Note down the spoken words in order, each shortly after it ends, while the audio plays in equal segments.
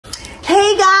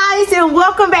and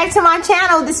welcome back to my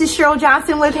channel. This is Cheryl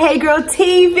Johnson with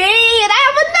HeyGurlTV, and I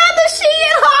have another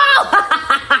Shein haul.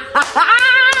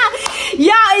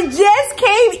 Y'all, it just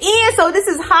came in, so this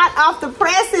is hot off the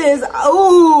presses.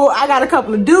 Ooh, I got a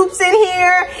couple of dupes in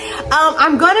here.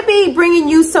 I'm gonna be bringing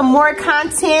you some more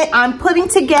content. I'm putting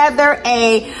together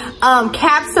a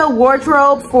capsule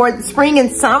wardrobe for the spring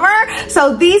and summer.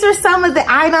 So these are some of the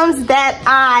items that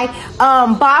I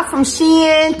bought from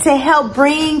Shein to help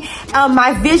bring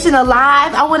my vision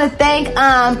alive. I want to thank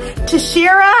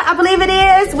Tashira, I believe it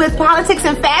is, with Politics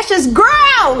and Fashions.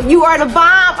 Girl, you are the bomb.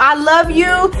 I love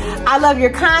you. I love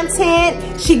your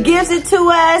content. She gives it to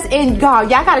us, and y'all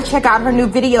gotta check out her new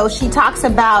video. She talks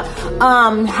about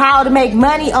how to make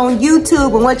money on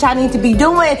YouTube and what y'all need to be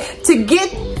doing to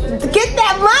get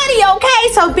that money,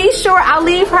 okay? So be sure I'll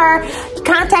leave her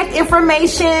contact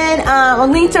information, a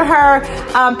link to her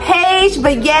page.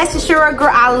 But yes, Tashira,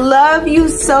 girl, I love you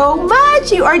so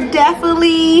much. You are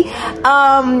definitely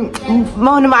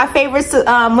one of my favorite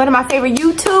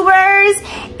YouTubers,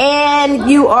 and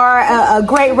you are a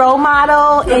great role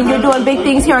model, and you're doing big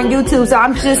things here on YouTube. So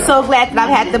I'm just so glad that I've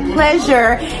had the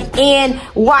pleasure in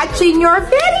watching your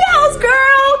videos,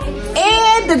 girl.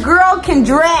 And the girl can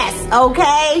dress,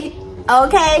 okay?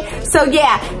 Okay, so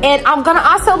yeah, and I'm gonna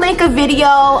also link a video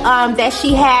that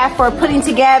she had for putting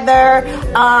together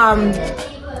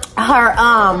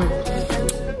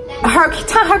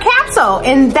her capsule,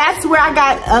 and that's where I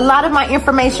got a lot of my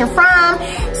information from,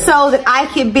 so that I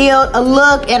can build a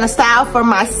look and a style for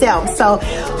myself. So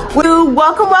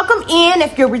welcome in.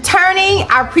 If you're returning,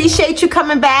 I appreciate you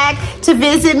coming back to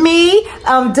visit me.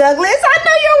 Douglas, I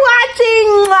know you're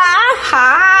watching.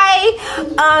 Hi.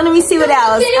 Let me see what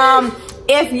else.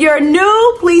 If you're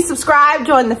new, please subscribe,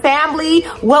 join the family.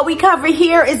 What we cover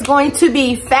here is going to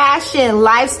be fashion,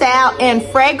 lifestyle, and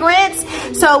fragrance.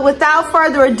 So without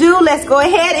further ado, let's go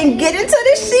ahead and get into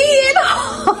the Shein.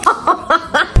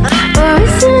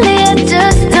 Recently, I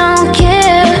just don't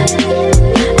care.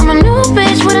 I'm a new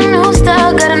bitch with a new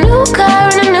style, got a new car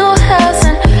and a new house,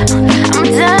 and I'm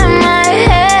dyeing my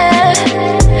hair,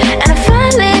 and I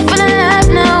finally feel alive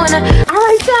now. And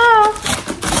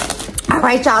all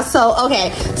right, y'all. So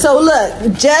okay, so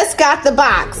look, just got the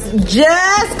box.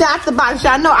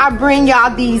 Y'all know I bring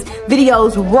y'all these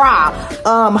videos raw,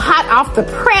 hot off the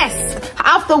press.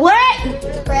 Off the what?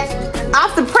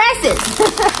 Off the presses.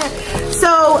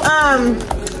 So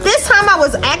this time I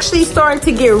was actually starting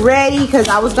to get ready because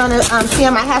I was gonna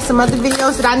film. I have some other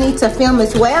videos that I need to film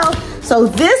as well. So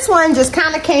this one just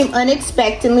kind of came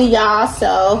unexpectedly, y'all.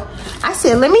 So I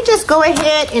said, let me just go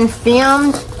ahead and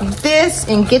film this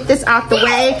and get this out the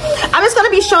way. I'm just gonna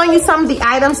be showing you some of the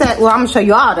items that, well, I'm gonna show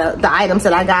you all the items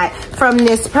that I got from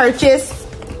this purchase.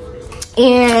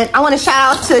 And I want to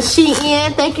shout out to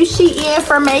Shein. Thank you, Shein,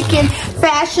 for making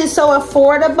fashion so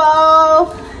affordable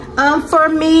for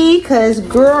me. Cause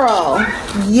girl,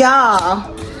 y'all,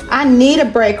 I need a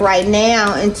break right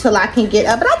now until I can get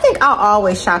up. But I think I'll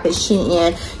always shop at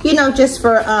Shein, you know, just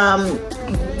for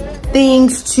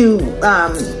things to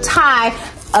tie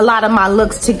a lot of my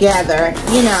looks together,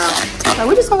 you know. So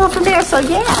we're just gonna go from there. So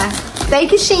yeah,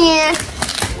 thank you, Shein.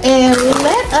 And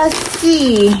let us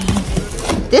see.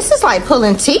 This is like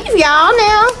pulling teeth, y'all.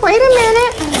 Now, wait a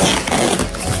minute.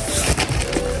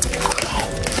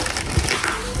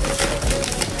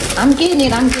 I'm getting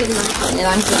it.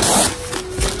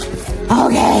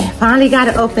 Okay, finally got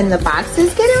to open the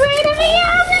boxes. Get it ready to be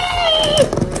open.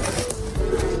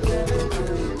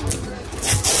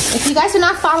 If you guys do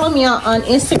not follow me on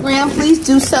Instagram, please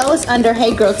do so. It's under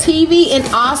HeyGurlTV, and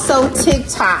also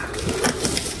TikTok.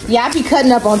 Yeah, I be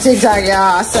cutting up on TikTok,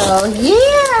 y'all. So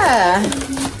yeah.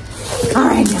 All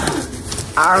right, y'all.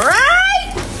 All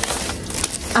right.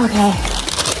 Okay.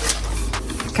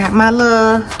 Got my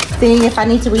little thing if I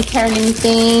need to return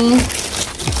anything.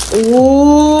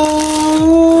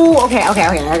 Ooh. Okay.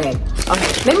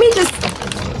 Let me just.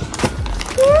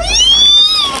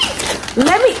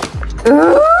 Let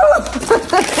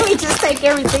me just take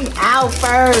everything out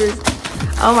first.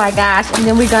 Oh my gosh. And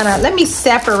then let me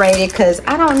separate it because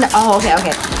I don't know. Oh,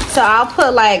 okay. So I'll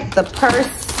put like the purse.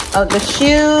 Oh, the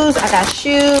shoes. I got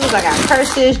shoes. I got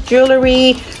purses,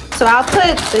 jewelry. So I'll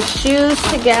put the shoes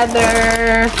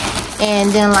together,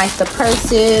 and then like the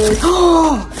purses.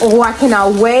 Oh, I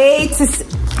cannot wait to see.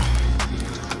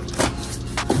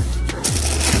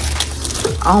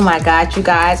 Oh my God, you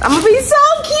guys. I'm gonna be so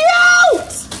cute.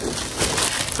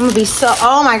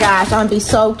 Oh my gosh, I'm gonna be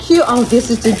so cute. Oh, this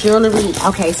is the jewelry.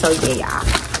 Okay, so yeah, y'all.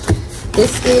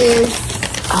 This is,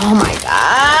 oh my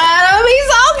God, I'm gonna be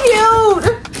so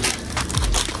cute.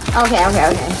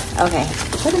 Okay.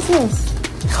 What is this?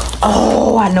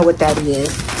 Oh, I know what that is.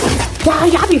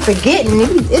 Y'all be forgetting.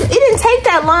 It didn't take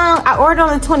that long. I ordered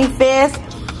on the 25th.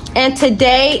 And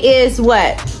today is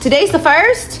what? Today's the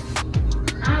 1st?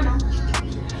 I don't know.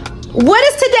 What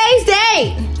is today's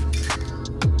date?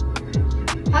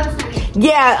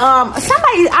 Yeah,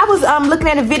 somebody, I was looking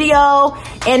at a video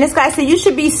and this guy said you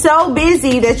should be so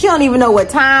busy that you don't even know what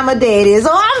time of day it is.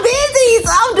 Oh, I'm busy,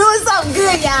 so I'm doing something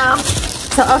good, y'all.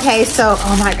 So, okay, so,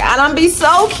 oh my God, I'm be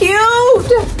so cute.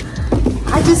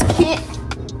 I just can't.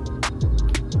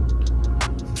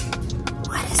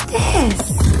 What is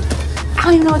this? I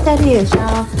don't even know what that is,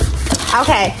 y'all.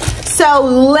 Okay, so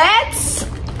let's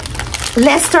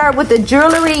start with the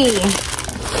jewelry.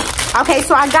 Okay,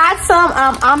 so I got some,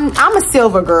 I'm a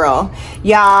silver girl,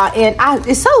 y'all, and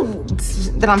it's so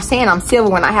that I'm saying I'm silver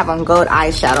when I have on gold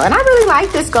eyeshadow, and I really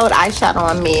like this gold eyeshadow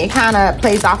on me. It kind of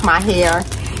plays off my hair,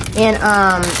 and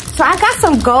so I got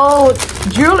some gold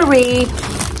jewelry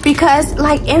because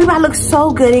like everybody looks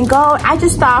so good in gold. I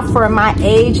just thought for my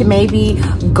age, maybe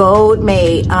gold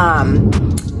may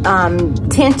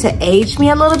tend to age me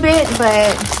a little bit,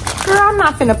 but girl, I'm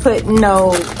not finna put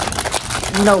no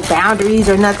boundaries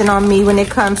or nothing on me when it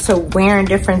comes to wearing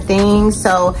different things.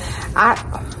 So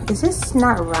is this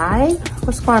not right?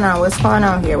 What's going on? What's going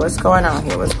on here? What's going on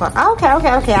here? What's going on?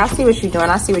 Okay. I see what you're doing.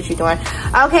 I see what you're doing.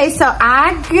 Okay, so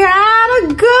I got a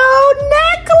gold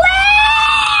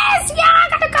necklace. Yeah, I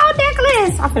got a gold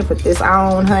necklace. I'm gonna put this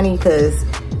on, honey, because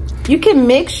you can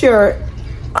mix your,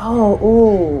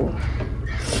 ooh.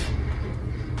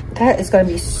 That is gonna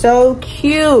be so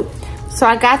cute. So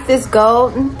I got this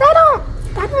gold.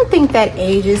 I don't think that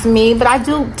ages me, but I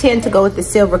do tend to go with the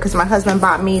silver because my husband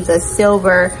bought me the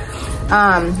silver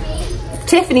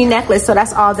Tiffany necklace, so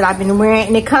that's all that I've been wearing.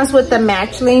 And it comes with a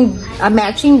matching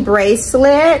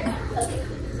bracelet.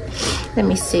 Let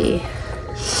me see.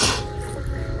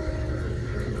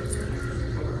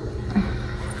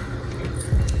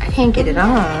 I can't get it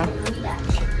on.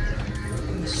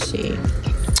 Let's see.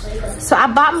 So I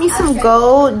bought me some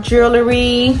gold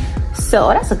jewelry. So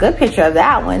that's a good picture of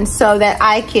that one, so that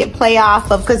I could play off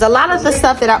of, because a lot of the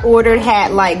stuff that I ordered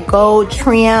had like gold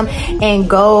trim and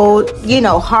gold,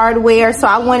 hardware. So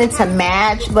I wanted to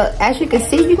match, but as you can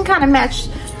see, you can kind of match,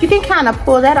 you can kind of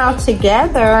pull that all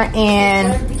together,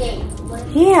 and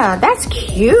yeah, that's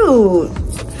cute.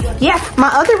 Yeah, my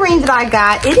other ring that I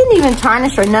got, it didn't even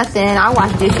tarnish or nothing. I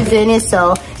washed dishes in it,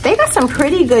 so they got some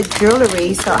pretty good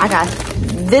jewelry. So I got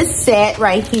this set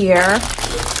right here.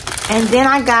 And then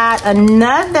I got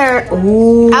another,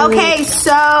 ooh. Okay,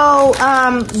 so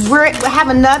we have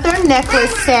another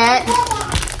necklace set.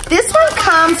 This one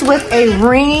comes with a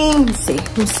ring.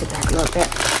 Let me sit back a little bit.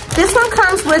 This one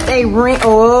comes with a ring.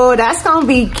 Oh, that's gonna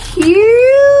be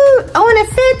cute. Oh, and it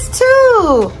fits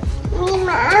too.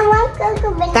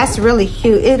 That's really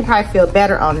cute. It'd probably feel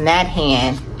better on that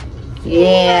hand.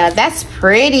 Yeah, that's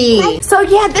pretty. So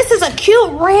yeah, this is a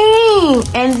cute ring.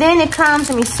 And then it comes,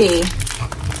 let me see.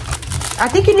 I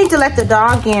think you need to let the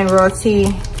dog in, Roti.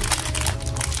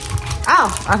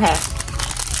 Oh, okay.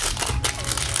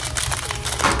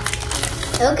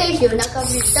 Okay, so you're not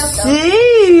covering yourself though.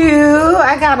 See you.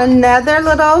 I got another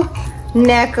little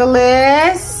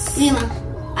necklace. Mima,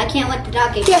 I can't let the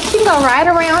dog in. Yeah, she can go right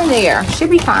around there. She'll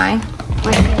be fine.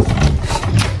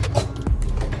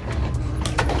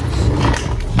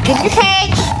 Get your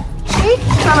cage. See?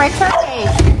 Come right to her cage.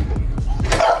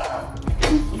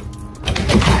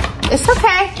 It's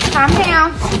okay, calm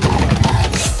down.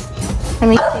 Let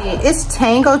me see, it's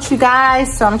tangled, you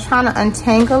guys, so I'm trying to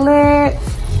untangle it.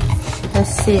 Let's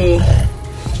see.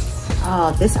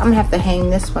 Oh, I'm gonna have to hang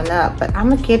this one up, but I'm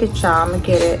gonna get it, y'all, I'm gonna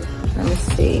get it. Let me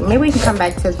see, maybe we can come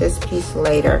back to this piece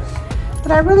later.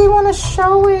 But I really wanna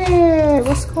show it.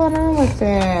 What's going on with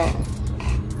it?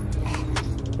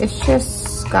 It's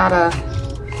just gotta,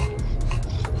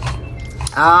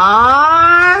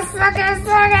 sucker.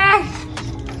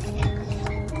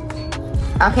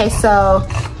 Okay, so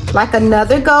like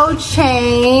another gold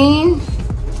chain,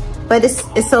 but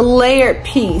it's a layered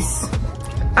piece.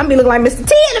 I'm gonna be looking like Mr.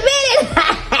 T in a minute.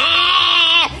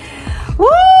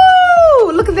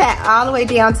 Woo! Look at that, all the way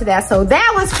down to that. So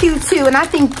that was cute too, and I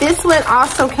think this one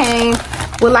also came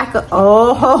with like a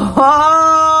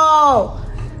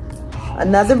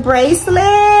another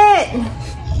bracelet.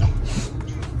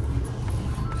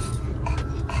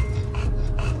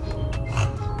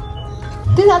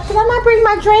 Did I not bring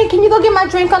my drink? Can you go get my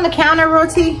drink on the counter,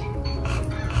 Roti?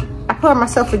 I poured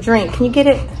myself a drink. Can you get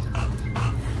it?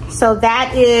 So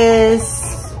that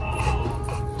is,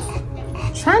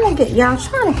 trying to get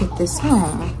this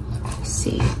on. Let's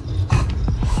see.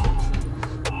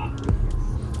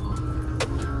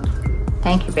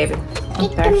 Thank you, baby. I'm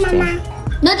thirsty.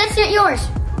 No, that's not yours.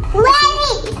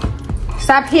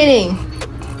 Stop hitting.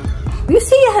 You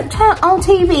see it on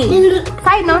TV.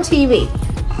 Fighting on TV.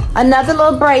 Another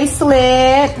little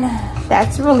bracelet.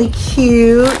 That's really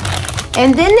cute.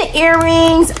 And then the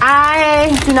earrings. I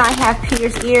do not have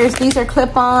pierced ears. These are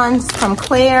clip-ons from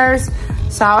Claire's.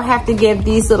 So I'll have to give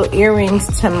these little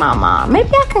earrings to my mom. Maybe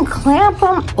I can clamp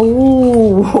them.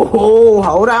 Ooh,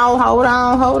 hold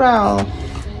on.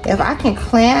 If I can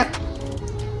clamp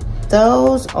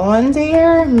those on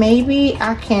there, maybe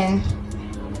I can.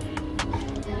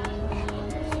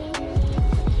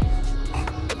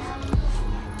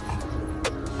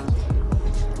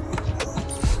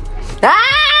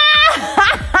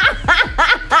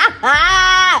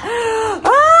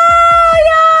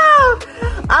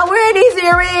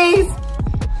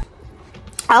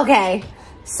 Okay,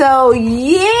 so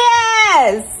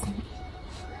yes,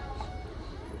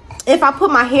 if I put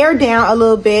my hair down a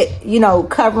little bit, you know,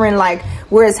 covering like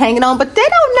where it's hanging on, but they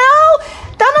don't know.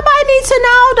 Don't nobody need to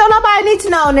know. Don't nobody need to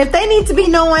know. And if they need to be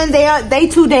knowing, they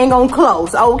too dang on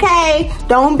close, okay?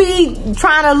 Don't be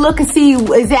trying to look and see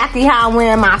exactly how I'm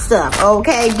wearing my stuff,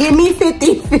 okay? Give me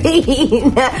 50 feet.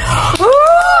 Ooh,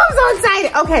 I'm so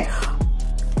excited. Okay,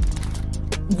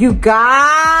 you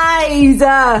guys.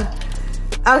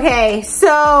 Okay,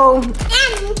 so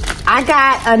I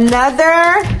got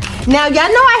another. Now y'all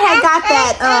know I had got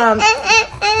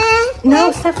that. No,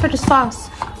 except for the sauce.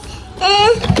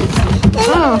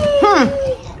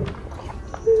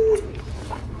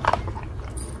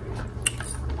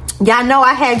 Y'all know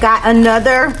I had got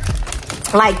another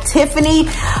like Tiffany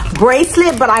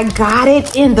bracelet, but I got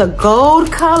it in the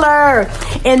gold color.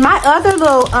 And my other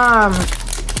little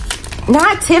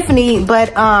not Tiffany,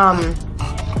 but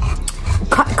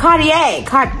Cartier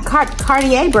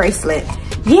bracelet.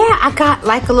 Yeah, I got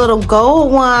like a little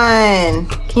gold one.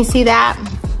 Can you see that?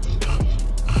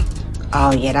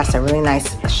 Oh yeah, that's a really nice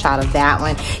shot of that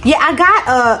one. Yeah, I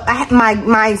got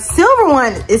my silver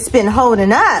one. It's been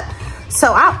holding up,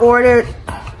 so I ordered.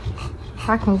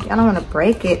 I don't want to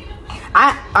break it.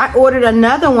 I ordered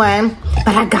another one,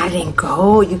 but I got it in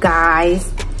gold, you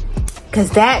guys,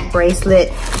 because that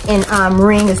bracelet and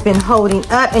ring has been holding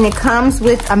up, and it comes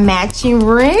with a matching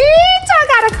ring. So I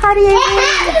got a Cartier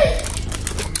ring.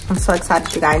 I'm so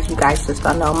excited, you guys. You guys just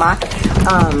don't know, my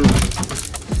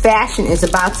fashion is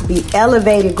about to be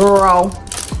elevated, girl.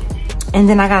 And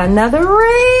then I got another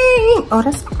ring. Oh,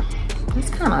 that's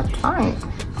kind of tight.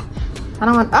 I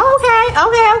don't want. Oh, okay.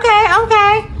 Oh,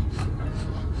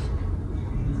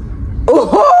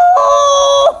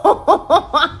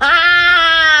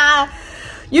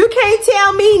 you can't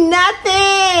tell me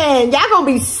nothing. Y'all gonna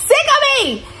be sick of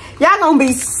me. Y'all gonna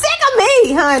be sick of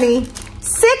me, honey.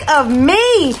 Sick of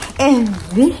me. And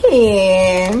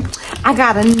then I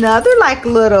got another like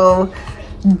little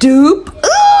dupe. Ooh,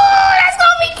 that's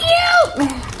gonna be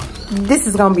cute. This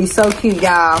is gonna be so cute,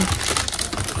 y'all.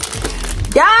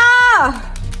 Y'all,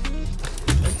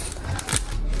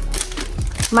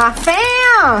 my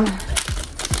fam.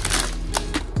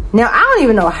 Now I don't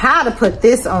even know how to put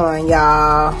this on,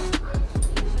 y'all.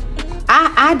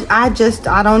 I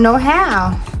don't know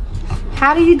how.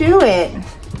 How do you do it?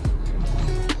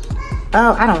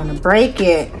 Oh, I don't want to break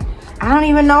it. I don't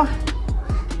even know.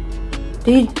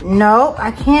 No,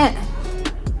 I can't.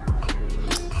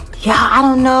 Yeah, I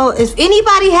don't know. If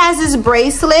anybody has this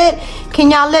bracelet,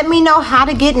 can y'all let me know how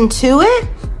to get into it?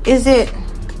 Is it?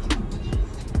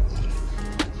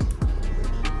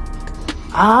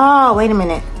 Oh, wait a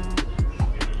minute.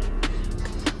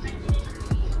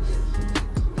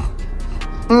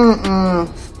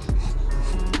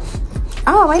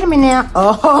 Oh, wait a minute now.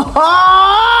 Oh,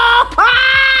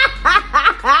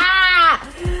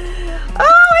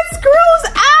 oh, it screws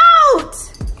out.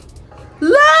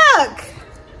 Look.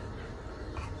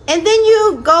 And then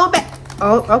you go back.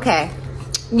 Oh, okay.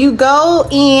 You go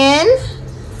in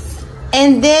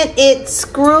and then it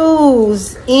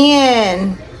screws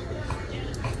in.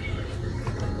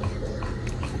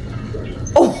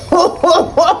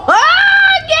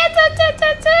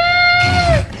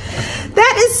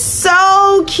 That is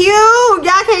so cute.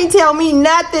 Y'all can't tell me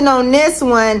nothing on this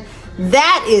one.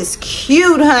 That is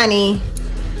cute, honey.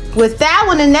 With that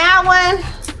one and that one,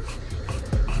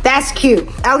 that's cute.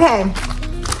 Okay,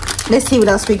 let's see what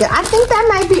else we got. I think that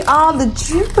might be all the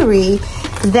jewelry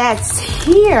that's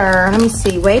here. Let me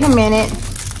see. Wait a minute.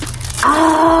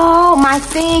 Oh, my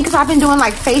thing, because I've been doing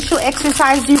like facial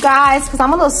exercises, you guys, because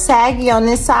I'm a little saggy on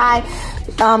this side.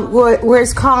 Where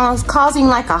it's causing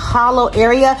like a hollow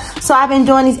area. So I've been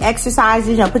doing these exercises,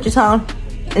 you know, put your tongue.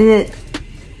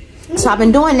 So I've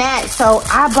been doing that. So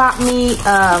I bought me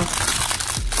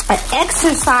an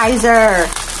exerciser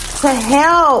to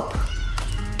help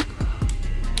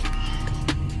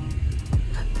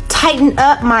tighten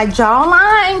up my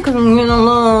jawline because I'm getting a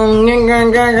little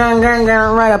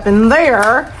right up in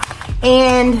there.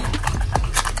 And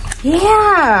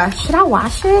yeah, should I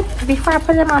wash it before I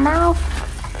put it in my mouth?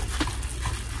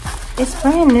 It's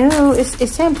brand new.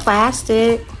 It's in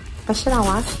plastic, but should I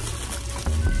wash it?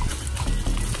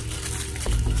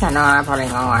 I know I'm probably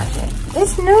gonna wash it.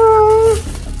 It's new.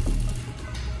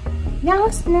 Y'all,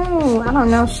 it's new. I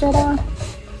don't know, should I?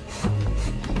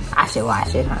 I should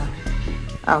wash it, huh?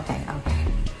 Okay.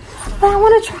 But I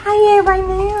want to try it right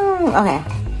now. Okay.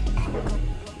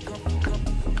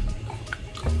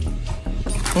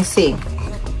 Let's see.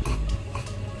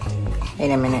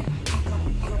 Wait a minute.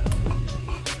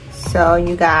 So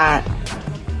you got...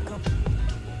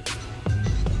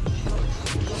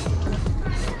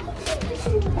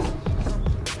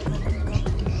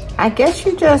 I guess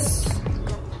you just...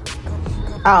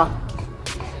 Oh.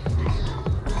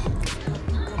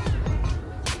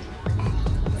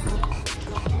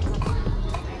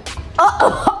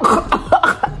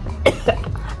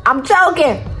 I'm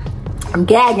choking. I'm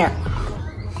gagging.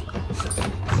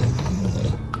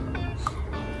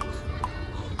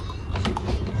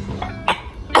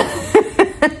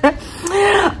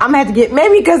 I'm gonna have to get,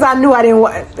 maybe because I knew I didn't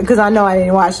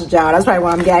wash the jaw. That's probably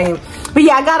why I'm gagging. But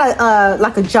yeah, I got a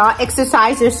like a jaw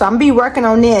exerciser, so I'm gonna be working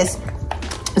on this.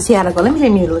 Let's see how to go. Let me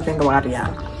take me a little drink of water,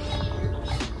 y'all.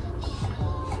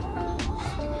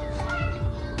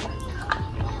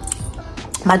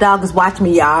 My dog is watching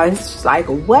me, y'all. It's just like,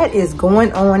 what is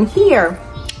going on here?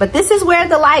 But this is where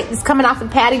the light is coming off the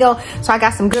patio. So I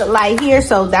got some good light here.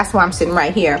 So that's why I'm sitting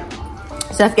right here.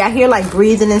 So if y'all hear like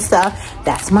breathing and stuff,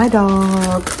 that's my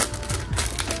dog.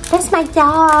 That's my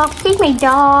dog. He's my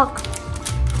dog.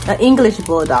 An English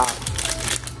bulldog.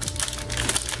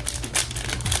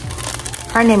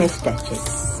 Her name is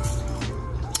Duchess.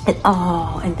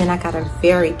 And then I got a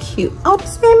very cute. Oh,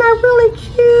 this name are really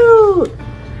cute.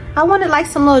 I wanted like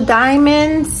some little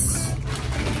diamonds.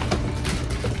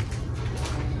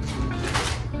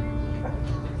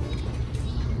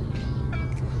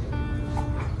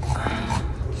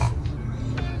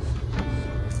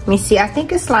 Let me see, I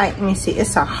think it's like, let me see,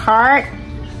 it's a heart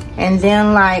and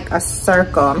then like a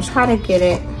circle. I'm trying to get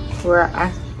it where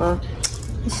well,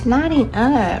 it's knotting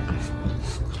up.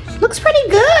 Looks pretty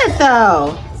good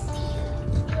though.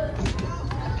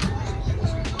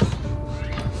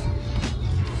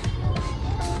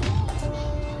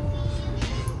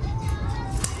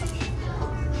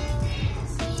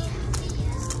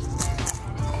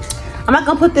 I'm not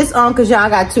gonna put this on because y'all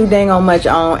got too dang on much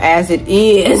on as it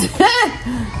is.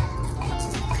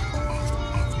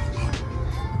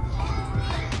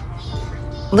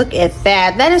 Look at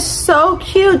that. That is so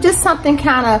cute. Just something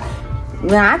kind of,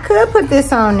 well, I could put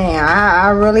this on there. I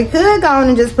really could go on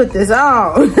and just put this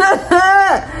on.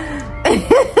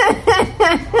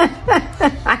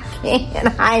 I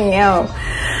can't. I am.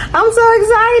 I'm so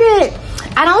excited.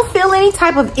 I don't feel any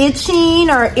type of itching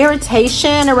or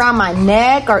irritation around my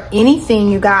neck or anything,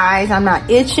 you guys. I'm not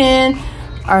itching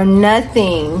or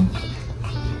nothing.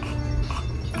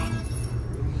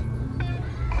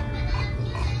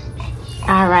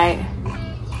 All right.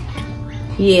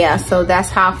 Yeah, so that's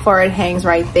how far it hangs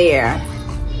right there.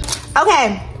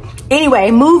 Okay.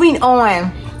 Anyway, moving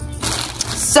on.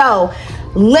 So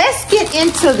let's get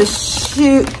into the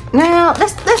shoot. Now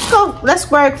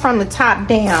let's work from the top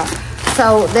down.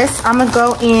 So I'm gonna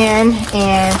go in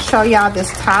and show y'all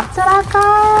this top that I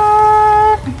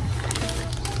got.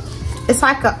 It's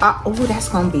like a, oh, that's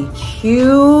gonna be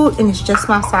cute. And it's just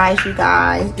my size, you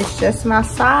guys. It's just my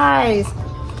size.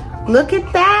 Look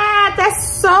at that. That's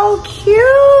so cute.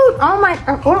 Oh my,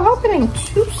 oh, I hope it ain't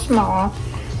too small.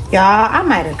 Y'all, I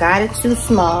might have got it too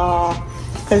small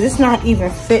because it's not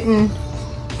even fitting.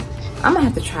 I'm gonna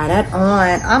have to try that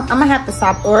on. I'm gonna have to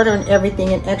stop ordering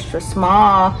everything in extra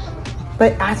small.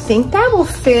 But I think that will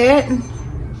fit.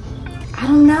 I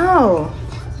don't know.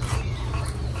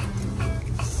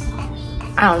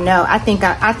 I think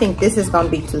this is gonna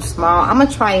be too small. I'm gonna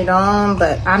try it on,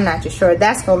 but I'm not too sure.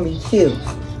 That's gonna be cute.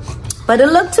 But it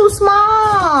looked too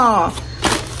small.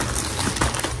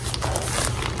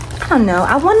 I don't know.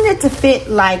 I wanted it to fit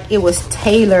like it was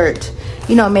tailored,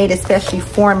 you know, made especially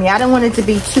for me. I don't want it to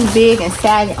be too big and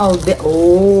sagging. Oh,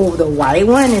 the white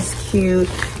one is cute.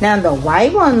 Now the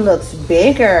white one looks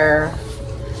bigger.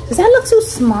 Does that look too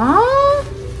small?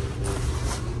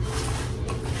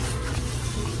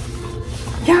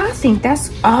 Yeah, I think that's,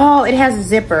 oh, it has a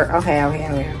zipper. Okay.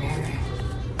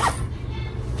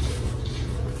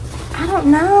 I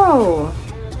don't know.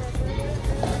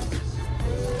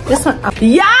 This one,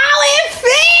 y'all, it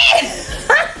fits!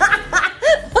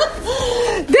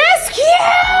 That's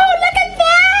cute! Look at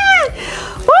that!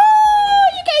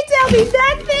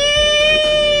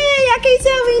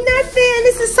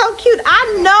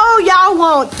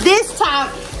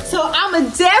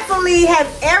 definitely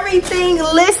have everything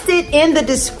listed in the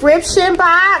description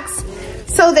box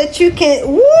so that you can,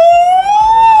 woo!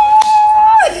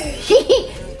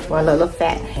 One little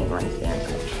fat hang right there.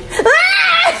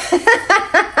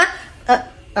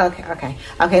 Okay.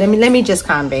 Let me just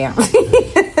calm down. But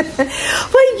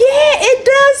yeah, it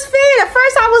does fit. At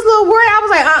first I was a little worried. I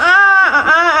was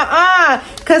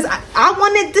like, because I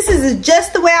wanted, this is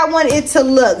just the way I want it to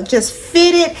look. Just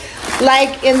fit it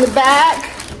like in the back.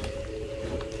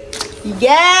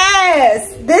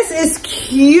 Yes, this is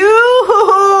cute.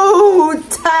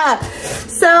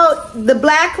 So the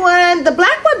black one,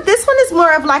 this one is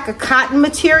more of like a cotton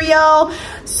material.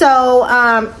 So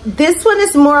this one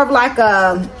is more of like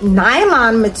a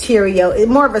nylon material. It's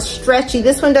more of a stretchy.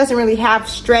 This one doesn't really have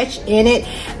stretch in it.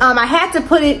 I had to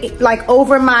put it like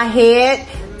over my head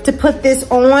to put this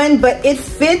on, but it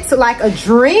fits like a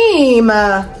dream.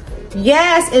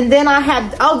 Yes, and then I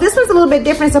have, oh, this one's a little bit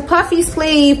different. It's a puffy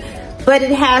sleeve, but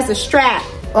it has a strap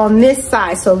on this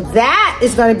side, so that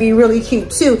is going to be really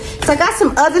cute too. So I got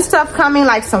some other stuff coming,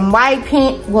 like some white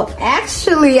pink. Well,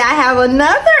 actually I have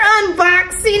another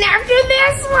unboxing after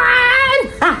this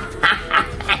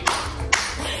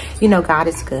one. You know, God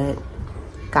is good.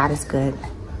 God is good,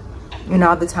 and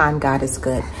all the time God is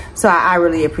good. So I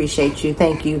really appreciate you.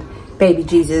 Thank you, baby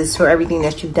Jesus, for everything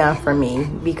that you've done for me,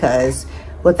 because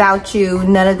without you,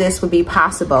 none of this would be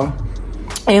possible.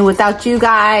 And without you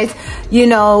guys, you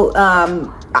know,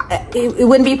 it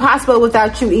wouldn't be possible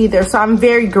without you either. So I'm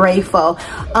very grateful.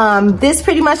 This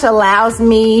pretty much allows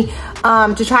me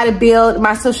to try to build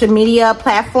my social media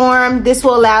platform. This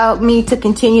will allow me to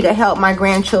continue to help my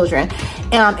grandchildren.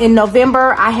 In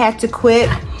November, I had to quit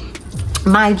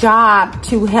my job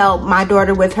to help my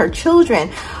daughter with her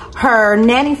children. Her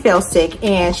nanny fell sick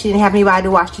and she didn't have anybody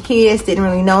to watch the kids, didn't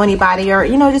really know anybody, or,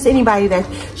 you know, just anybody that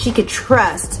she could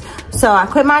trust. So I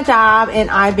quit my job and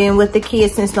I've been with the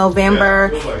kids since November,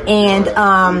 and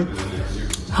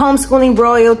homeschooling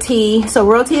Royalty. So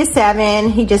Royalty is 7.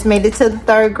 He just made it to the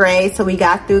 3rd grade. So we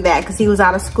got through that because he was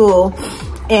out of school.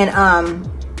 And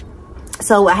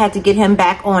so I had to get him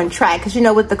back on track, because, you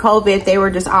know, with the COVID, they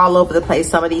were just all over the place.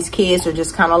 Some of these kids are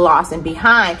just kind of lost and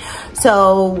behind.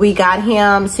 So we got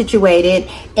him situated.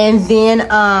 And then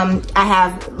I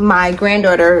have my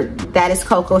granddaughter, that is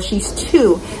Coco. She's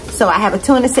 2. So I have a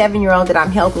 2 and a 7-year-old that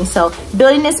I'm helping. So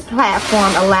building this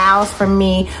platform allows for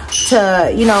me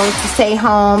to, you know, to stay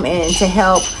home and to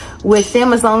help with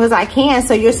them as long as I can.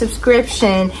 So your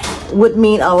subscription would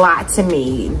mean a lot to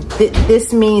me.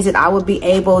 This means that I would be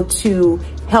able to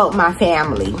help my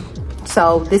family.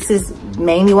 So this is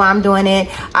mainly why I'm doing it.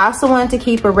 I also wanted to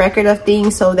keep a record of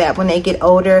things so that when they get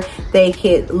older, they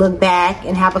could look back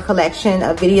and have a collection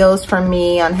of videos from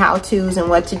me on how-tos and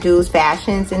what to do's,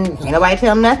 fashions, and ain't nobody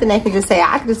tell them nothing. They can just say,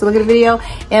 I can just look at a video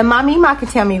and Mommy can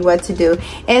tell me what to do.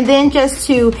 And then just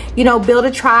to, you know, build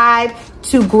a tribe,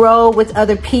 to grow with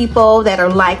other people that are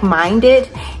like-minded,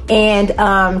 and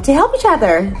to help each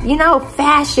other, you know,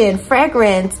 fashion,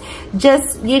 fragrance,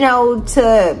 just, you know,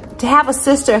 to have a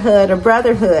sisterhood or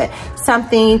brotherhood,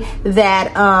 something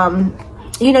that,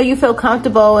 you know, you feel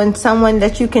comfortable, and someone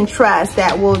that you can trust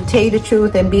that will tell you the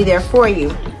truth and be there for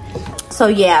you. So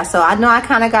yeah, so I know I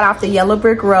kind of got off the yellow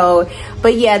brick road,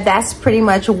 but yeah, that's pretty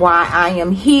much why I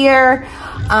am here.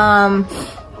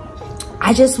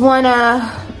 I just want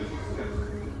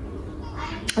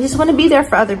to be there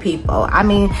for other people. I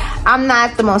mean, I'm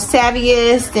not the most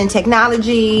savviest in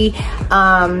technology.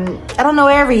 I don't know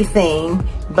everything,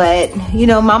 but you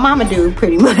know, my mama do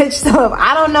pretty much. So if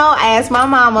I don't know, I ask my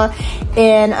mama,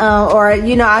 and or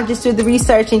you know, I'll just do the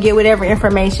research and get whatever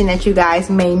information that you guys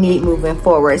may need moving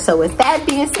forward. So with that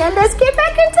being said, let's get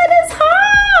back into this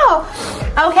haul.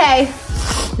 Okay,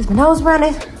 is my nose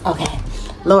running? Okay,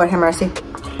 Lord have mercy.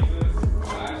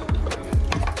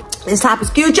 This top is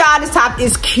cute, y'all. This top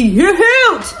is cute.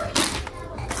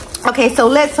 Okay, so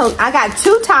I got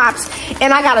 2 tops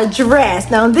and I got a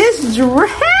dress. Now this dress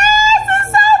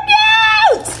is so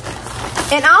cute.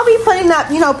 And I'll be putting up,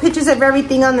 you know, pictures of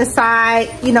everything on the side,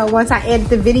 you know, once I edit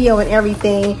the video and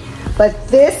everything. But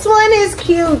this one is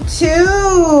cute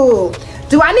too.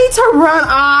 Do I need to run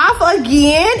off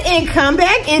again and come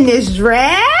back in this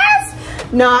dress?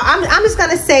 No, I'm just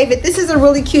gonna save it. This is a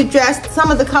really cute dress.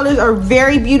 Some of the colors are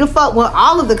very beautiful. Well,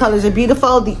 all of the colors are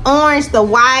beautiful. The orange, the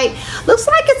white. Looks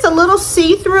like it's a little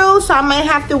see-through, so I might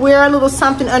have to wear a little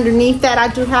something underneath that. I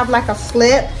do have like a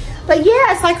slip. But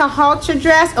yeah, it's like a halter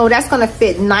dress. Oh, that's gonna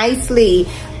fit nicely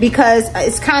because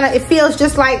it's kind of, it feels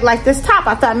just like this top.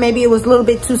 I thought maybe it was a little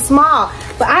bit too small,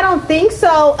 but I don't think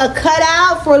so. A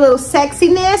cutout for a little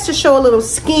sexiness, to show a little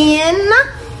skin.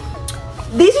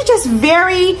 these are just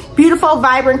very beautiful,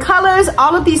 vibrant colors.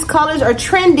 All of these colors are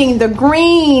trending. The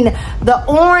green, the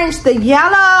orange, the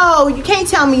yellow. You can't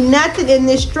tell me nothing in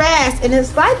this dress. And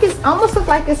it's like, it's almost look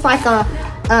like it's like a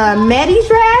midi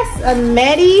dress, a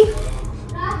midi.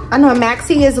 I know a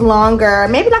maxi is longer.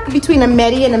 Maybe like between a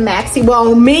midi and a maxi.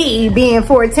 Well, me being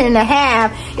 4'10" and a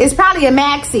half, it's probably a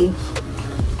maxi.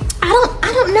 I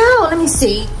don't know. Let me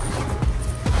see.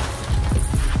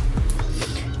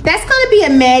 That's gonna be a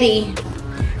midi.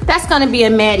 That's gonna be a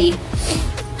midi. So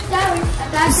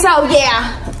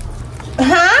yeah.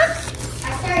 Huh?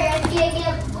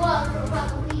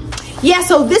 Yeah,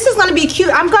 so this is gonna be cute.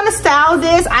 I'm gonna style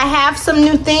this. I have some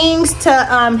new things to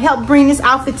help bring this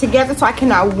outfit together, so I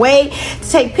cannot wait to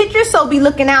take pictures. So be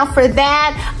looking out for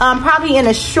that. Probably in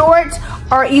a short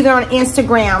or either on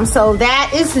Instagram. So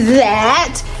that is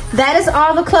that. That is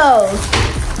all the clothes.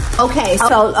 Okay,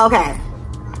 so okay.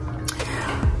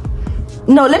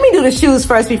 No, let me do the shoes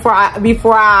first before I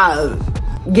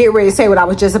get ready to say what I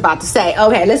was just about to say.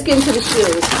 Okay, let's get into the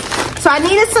shoes. So I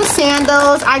needed some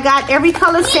sandals. I got every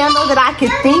color sandal that I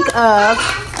could think of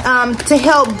to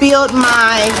help build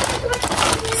my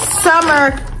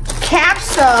summer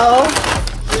capsule.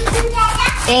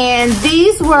 And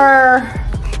these were,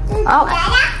 oh,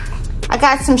 I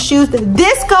got some shoes.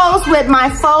 This goes with my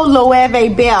faux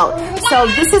Loewe belt. So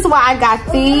this is why I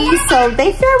got these. So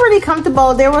they feel really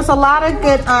comfortable. There was a lot of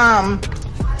good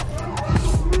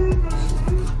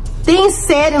things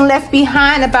said and left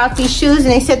behind about these shoes, and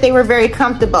they said they were very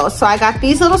comfortable. So I got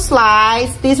these little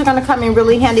slides. These are gonna come in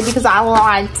really handy because I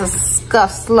like to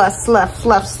scuff,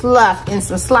 sluff in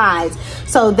some slides.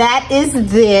 So that is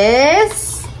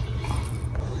this.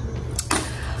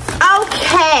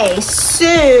 Okay,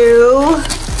 so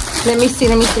let me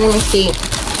see.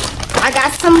 I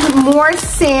got some more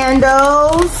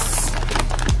sandals.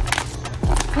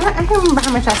 I can't remember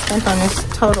how much I spent on this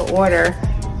total order.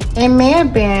 It may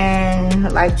have been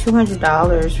like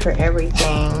 $200 for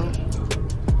everything.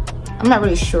 I'm not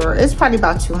really sure. It's probably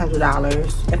about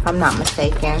 $200 if I'm not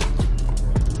mistaken.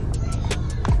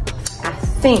 I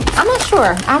think. I'm not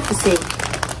sure. I have to see.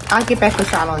 I'll get back with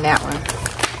y'all on that one.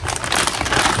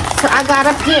 So I got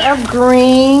a pair of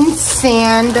green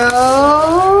sandals.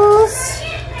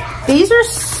 These are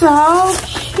so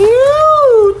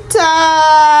cute.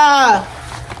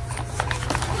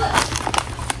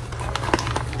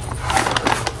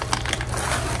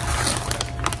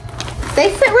 They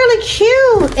fit really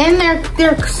cute, and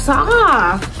they're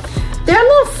soft. They're a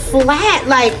little flat.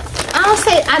 Like,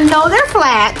 I know they're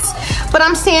flats, but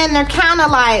I'm saying they're kind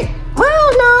of like,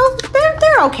 well, no,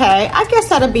 they're okay. I guess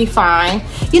that'll be fine.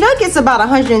 You know, it gets about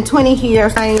 120 here.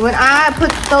 When I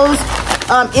put those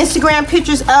Instagram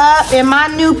pictures up and my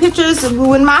new pictures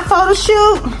with my photo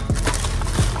shoot,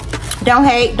 don't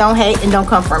hate, and don't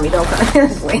come for me. Don't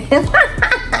come.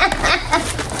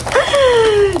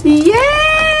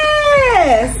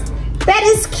 Yes, that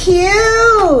is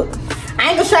cute. I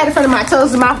ain't gonna try it in front of my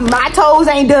toes. My toes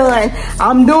ain't done.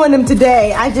 I'm doing them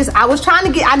today. I was trying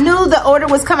to get, I knew the order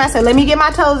was coming. I said, let me get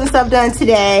my toes and stuff done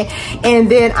today, and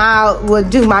then I would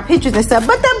do my pictures and stuff.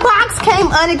 But the box came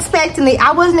unexpectedly.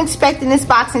 I wasn't expecting this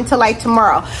box until like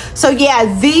tomorrow. So yeah,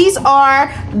 these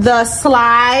are the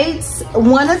slides.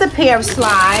 One of the pair of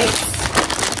slides.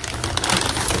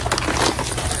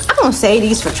 I'm gonna say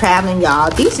these for traveling,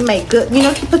 y'all. These make good, you know,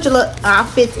 you put your little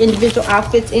outfits, individual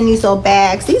outfits in these little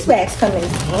bags. These bags come in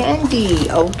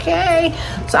handy, okay?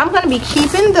 So I'm gonna be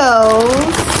keeping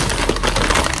those.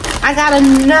 I got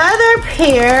another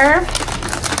pair.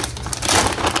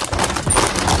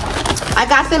 I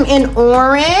got them in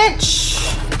orange.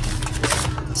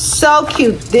 So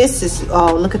cute. This is,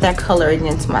 oh, look at that color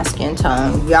against my skin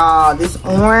tone. Y'all, this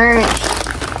orange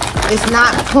is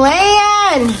not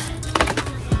playing.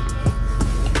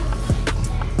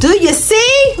 Do you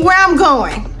see where I'm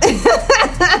going?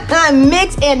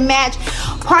 Mix and match.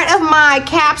 Part of my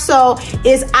capsule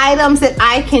is items that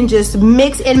I can just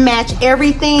mix and match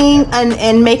everything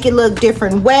and make it look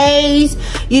different ways.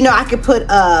 You know, I could put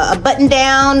a button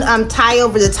down, tie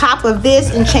over the top of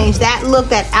this and change that look,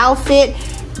 that outfit.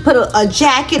 Put a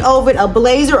jacket over it, a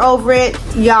blazer over it.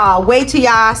 Y'all, wait till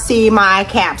y'all see my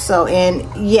capsule. And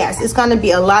yes, it's gonna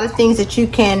be a lot of things that you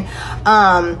can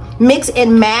mix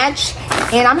and match.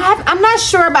 And I'm not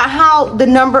sure about how the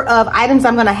number of items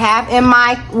I'm gonna have in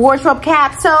my wardrobe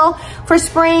capsule for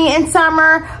spring and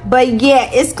summer, but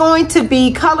yeah, it's going to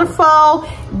be colorful,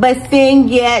 but then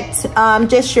yet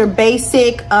just your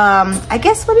basic, I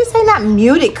guess, what do you say, not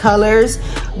muted colors,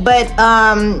 but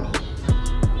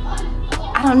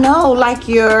I don't know, like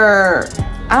I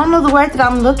don't know the word that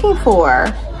I'm looking for.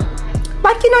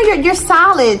 like, you know, your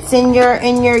solids and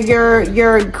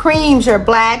your creams, your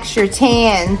blacks, your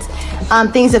tans,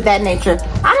 things of that nature.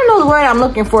 I don't know the word I'm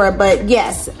looking for, but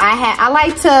yes, I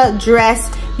like to dress,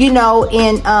 you know,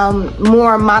 in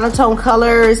more monotone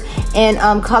colors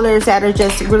and colors that are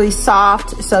just really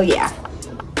soft. So yeah,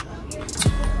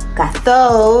 got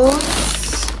those.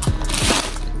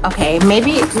 Okay,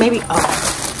 maybe oh.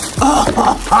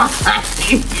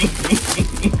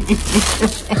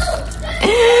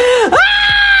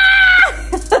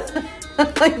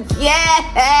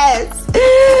 Yes.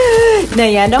 Now,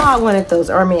 yeah, I know I wanted those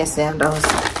Hermes sandals.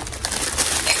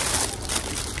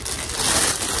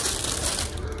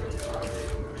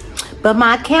 But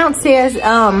my account says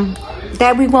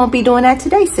that we won't be doing that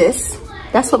today, sis.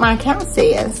 That's what my account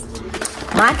says.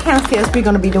 My account says we're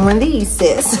gonna be doing these,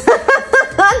 sis.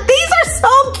 These are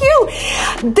so cute.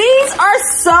 These are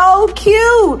so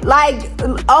cute. Like,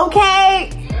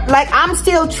 okay. Like, I'm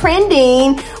still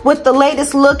trending with the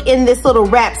latest look in this little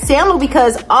wrap sandal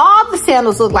because all the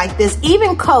sandals look like this.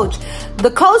 Even Coach. The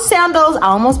Coach sandals, I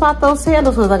almost bought those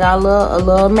sandals because I got a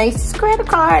little Macy's credit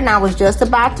card and I was just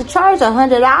about to charge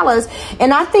 $100.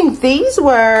 And I think these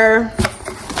were,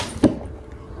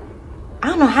 I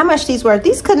don't know how much these were.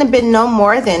 These couldn't have been no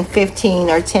more than $15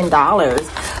 or $10.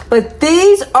 But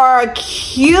these are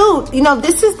cute. You know,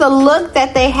 this is the look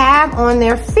that they have on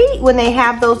their feet when they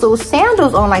have those little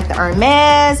sandals on, like the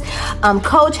Hermes.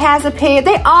 Coach has a pair.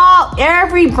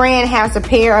 Every brand has a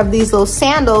pair of these little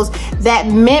sandals that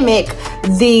mimic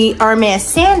the Hermes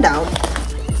sandal.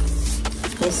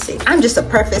 Let's see. I'm just a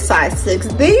perfect size 6.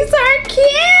 These are cute.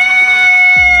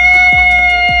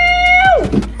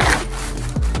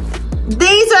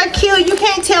 These are cute. You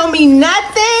can't tell me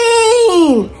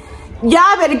nothing.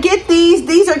 Y'all better get these.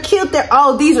 These are cute.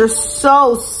 These are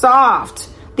so soft.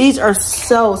 These are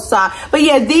so soft. But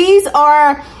yeah, these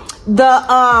are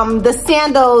the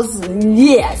sandals,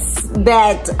 yes,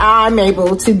 that I'm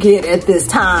able to get at this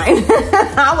time.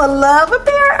 I would love a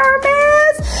pair of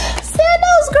Hermes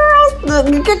sandals, girls.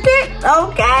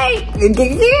 Okay.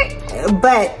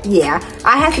 But yeah,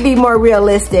 I have to be more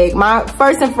realistic. My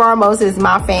first and foremost is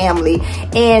my family,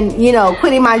 and you know,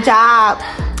 quitting my job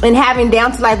and having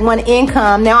down to like one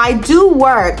income. Now I do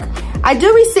work. I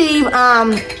do receive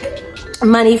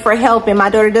money for helping.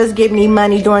 My daughter does give me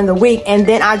money during the week, and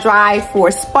then I drive for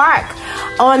Spark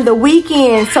on the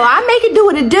weekend. So I make it do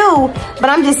what it do, but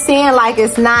I'm just saying, like,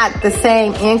 it's not the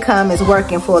same income as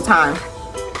working full time.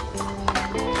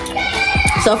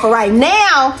 So for right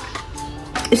now,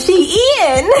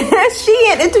 Shein.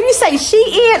 Do you say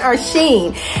Shein or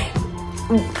Shein?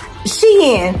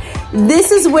 Shein.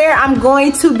 This is where I'm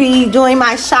going to be doing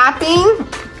my shopping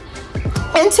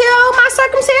until my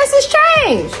circumstances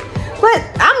change. But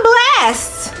I'm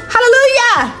blessed.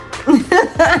 Hallelujah.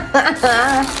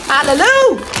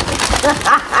 Hallelujah.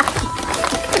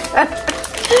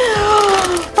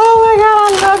 Oh my God,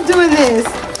 I love doing this.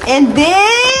 And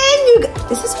then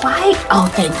this is white. Oh,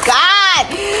 thank God.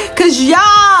 Cause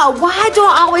y'all, why do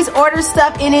I always order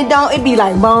stuff and it be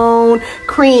like bone,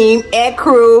 cream,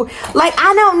 ecru? Like,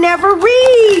 I don't never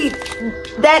read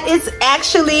that it's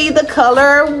actually the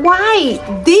color white.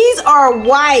 These are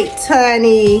white,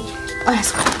 honey. Oh,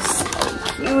 that's gonna be so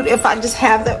cute if I just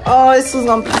have them. Oh, this is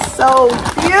gonna be so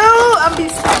cute. I'll be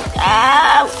so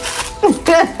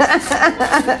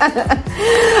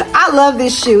I love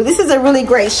this shoe. This is a really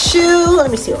great shoe.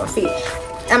 Let me see my feet.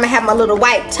 I'm gonna have my little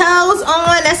white toes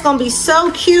on. That's gonna be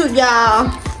so cute, y'all.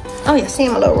 Oh yeah, see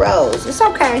my little rose. It's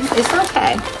okay. It's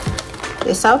okay.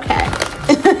 It's okay.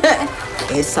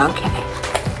 It's okay.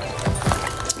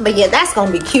 But yeah, that's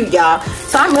gonna be cute, y'all.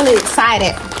 So I'm really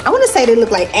excited. I want to say they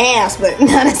look like ass, but no,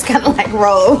 that's kind of like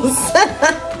rose.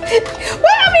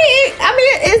 Well, I mean,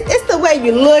 it's the way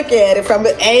you look at it from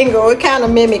an angle. It kind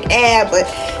of mimic ass, but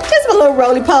just a little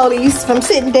roly-polies from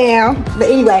sitting down. But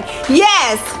anyway,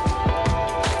 yes.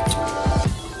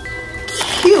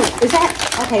 Cute. Is that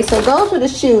okay? So those were the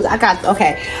shoes I got.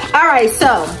 Okay. All right.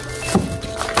 So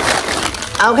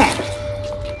okay.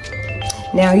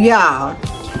 Now, y'all.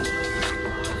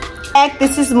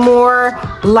 This is more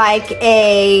like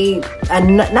I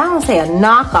don't want to say a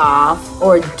knockoff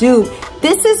or dupe.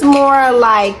 This is more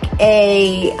like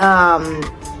a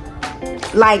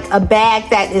bag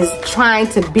that is trying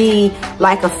to be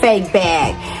like a fake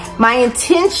bag. My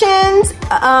intentions,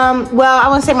 well, I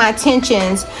won't say my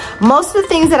intentions. Most of the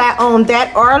things that I own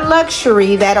that are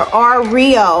luxury, that are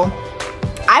real,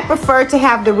 I prefer to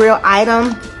have the real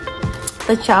item.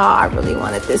 But y'all, I really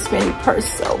wanted this Fendi purse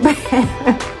so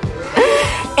bad.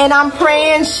 And I'm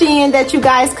praying, Shein, that you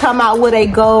guys come out with a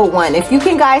gold one. If you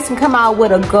guys can come out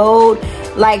with a gold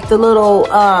like the little,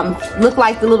 look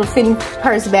like the little Fendi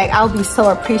purse bag, I'll be so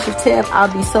appreciative.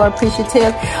 I'll be so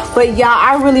appreciative. But y'all,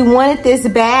 I really wanted this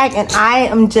bag and I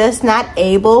am just not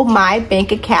able. My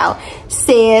bank account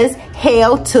says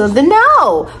hell to the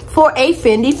no for a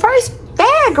Fendi purse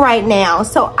bag right now.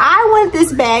 So I want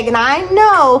this bag, and I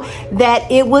know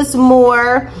that it was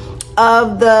more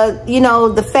of the, you know,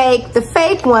 the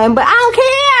fake one, but I don't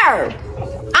care.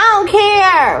 I don't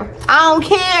care. I don't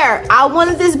care. I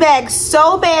wanted this bag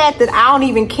so bad that I don't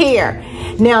even care.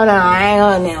 No, I ain't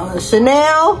gonna now.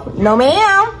 Chanel, no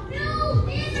ma'am.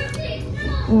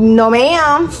 No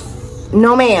ma'am.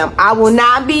 No ma'am. I will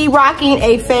not be rocking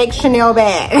a fake Chanel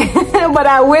bag. But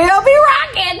I will be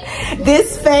rocking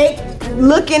this fake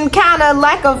looking kind of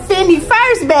like a Fendi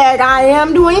first bag. I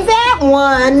am doing that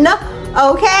one.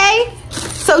 Okay?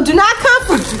 So do not come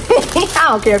for me. I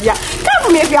don't care if y'all come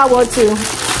for me if y'all want to.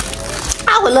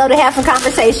 I would love to have some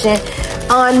conversation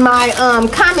on my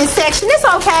comment section. It's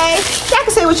okay. Y'all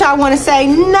can say what y'all want to say.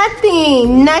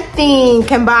 Nothing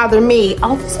can bother me.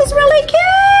 Oh, this is really cute.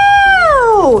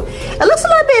 It looks a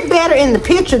little bit better in the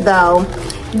picture though.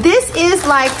 This is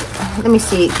like, let me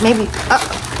see, maybe,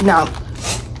 no.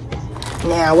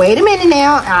 Now, wait a minute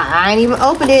now. I ain't even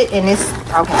opened it and it's,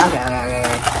 okay.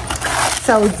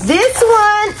 So this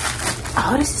one,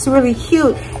 oh, this is really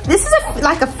cute. This is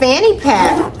like a fanny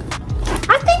pack.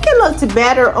 I think it looked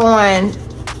better on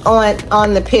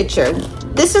the picture.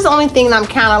 This is the only thing that I'm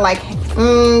kind of like,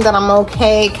 that I'm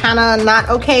okay, kind of not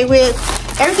okay with.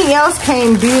 Everything else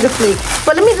came beautifully.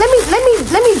 But let me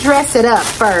dress it up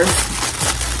first.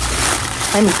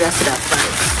 Let me dress it up first.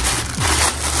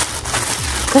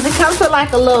 Because it comes with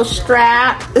like a little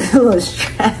strap. A little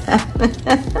strap.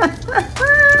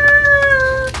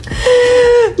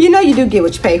 You know you do get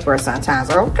what you pay for sometimes,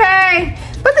 okay?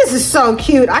 But this is so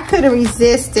cute. I couldn't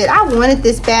resist it. I wanted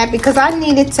this bag because I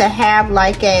needed to have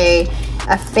like a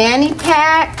fanny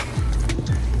pack.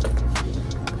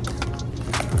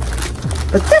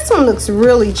 But this one looks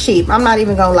really cheap. I'm not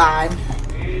even gonna lie.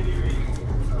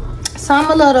 So I'm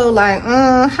a little like,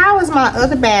 how is my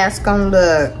other bags gonna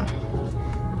look?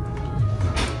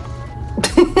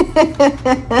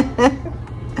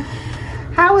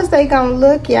 How is they gonna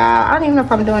look, y'all? I don't even know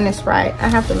if I'm doing this right. I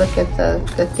have to look at the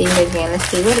theme again. Let's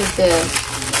see, what is this?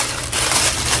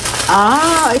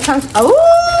 Oh, it comes,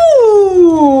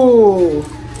 oh!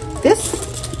 This,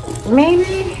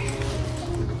 maybe?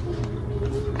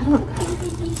 I don't,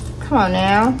 come on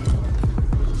now.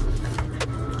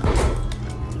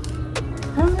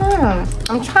 I don't know.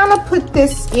 I'm trying to put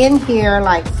this in here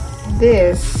like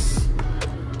this.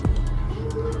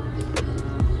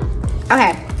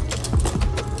 Okay.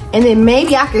 And then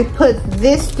maybe I could put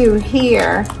this through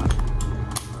here.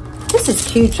 This is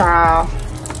cute, y'all.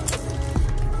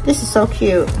 This is so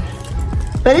cute.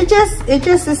 But it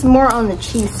just is more on the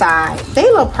cheap side. They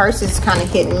little purses kind of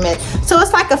hit and miss. So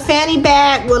it's like a fanny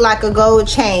bag with like a gold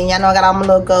chain. Y'all know I got all my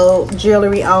little gold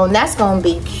jewelry on. That's gonna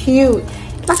be cute.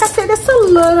 Like I said, it's a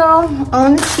little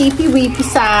on the cheapy weepy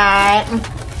side.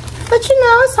 But you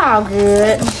know, it's all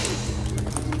good.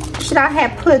 Should I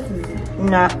have put,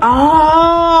 no,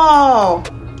 oh.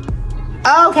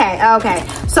 Okay.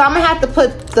 So I'm gonna have to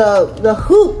put the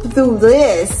hoop through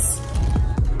this.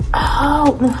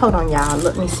 Oh, hold on, y'all.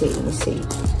 Let me see.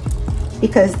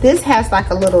 Because this has like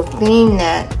a little thing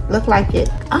that look like it.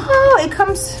 Oh, it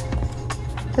comes.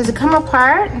 Does it come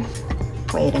apart?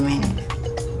 Wait a minute.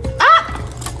 Ah!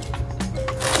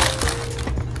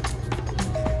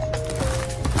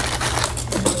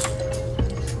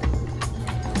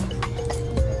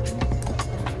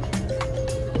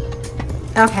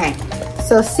 Okay.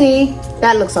 So see,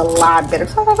 that looks a lot better.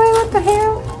 So wait, what the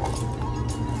hell?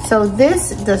 So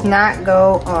this does not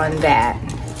go on that.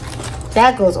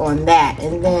 That goes on that,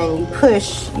 and then you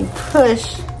push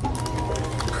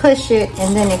it,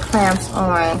 and then it clamps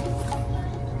on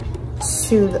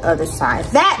to the other side.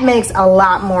 That makes a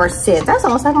lot more sense. That's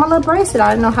almost like my little bracelet. I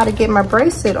didn't know how to get my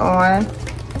bracelet on.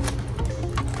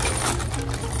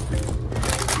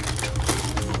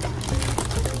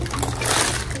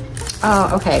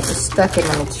 Oh, okay, it's stuck in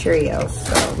the material.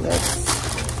 So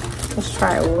let's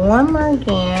try it one more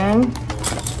again.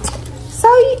 So,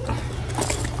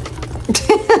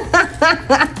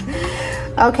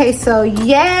 okay, so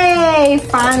yay,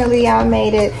 finally I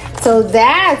made it. So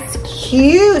that's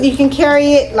cute. You can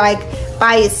carry it like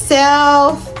by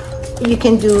itself. You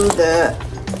can do the,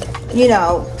 you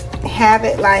know, have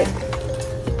it like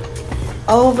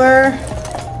over.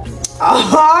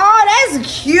 Oh,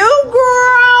 that's cute,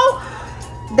 girl.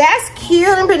 That's cute.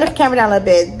 Let me bring the camera down a little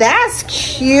bit. That's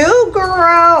cute, girl.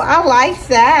 I like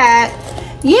that.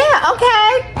 Yeah,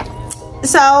 okay.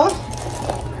 So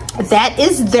that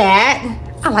is that.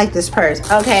 I like this purse.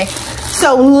 Okay,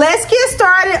 so let's get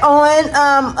started on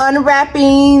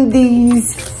unwrapping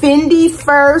these Fendi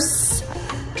first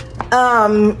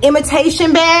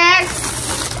imitation bags.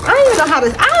 I don't even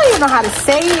know how to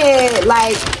say it,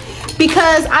 like,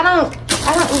 because I don't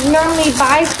normally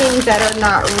buy things that are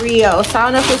not real. So I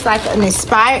don't know if it's like an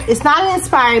inspired, it's not an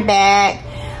inspired bag.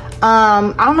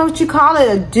 I don't know what you call it,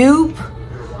 a dupe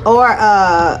or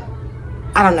I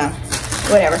don't know,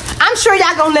 whatever. I'm sure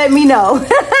y'all gonna let me know.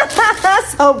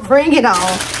 So bring it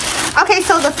on. Okay,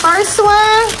 so the first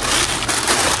one,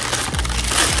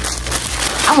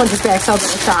 I want this bag so bad,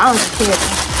 so I don't care.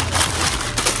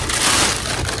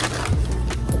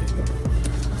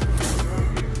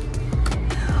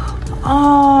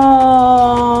 Oh,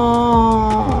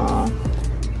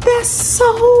 that's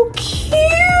so cute,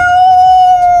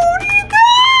 you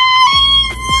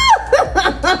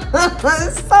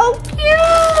guys. So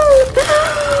cute.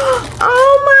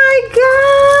 Oh my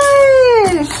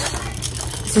gosh,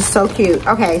 this is so cute.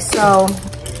 Okay, so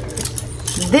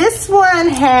this one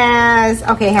has,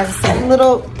 okay, it has some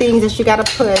little things that you gotta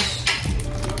push.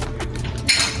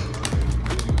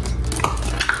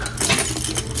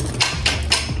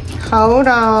 Hold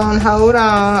on,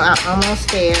 I'm almost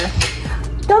there.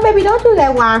 No, baby, don't do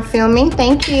that while I'm filming.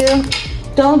 Thank you.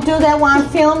 Don't do that while I'm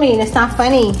filming. It's not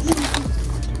funny.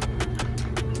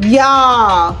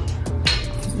 Y'all,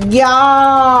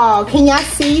 can y'all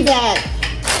see that?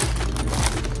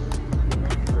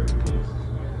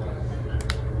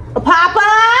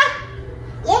 Papa?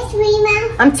 Yes,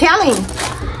 Rima. I'm telling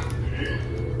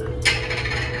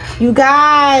you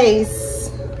guys.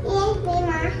 Yes,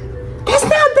 Rima. That's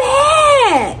not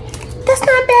bad. That's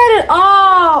not bad at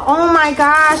all. Oh my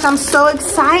gosh, I'm so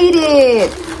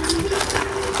excited.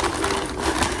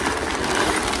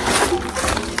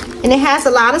 And it has a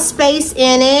lot of space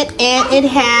in it, and it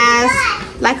has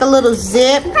like a little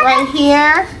zip right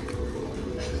here.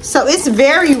 So it's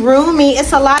very roomy.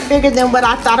 It's a lot bigger than what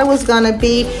I thought it was gonna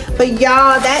be. But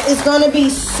y'all, that is gonna be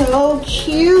so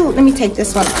cute. Let me take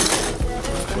this one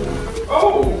off.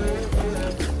 Oh.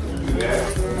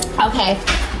 Okay,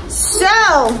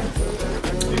 so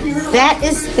that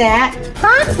is that,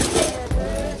 huh?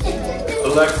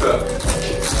 Alexa.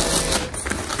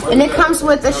 And it comes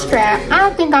with a strap. I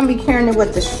don't think I'm gonna be carrying it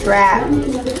with the strap.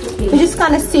 We're just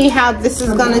gonna see how this is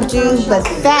gonna do, but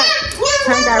that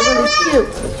turned out really cute.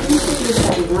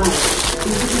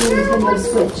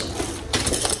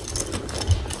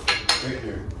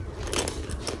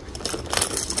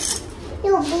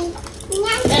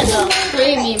 That's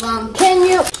creamy, Mom. Can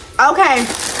you? Okay,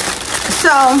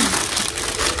 so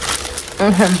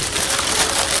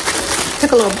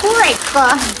took a little break.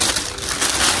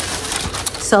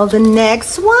 So the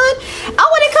next one,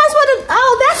 oh, and it comes with a,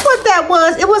 oh, that's what that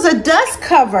was. It was a dust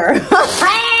cover.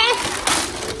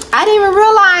 I didn't even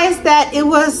realize that it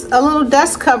was a little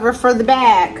dust cover for the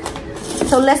bag.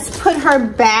 So let's put her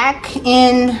back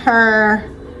in her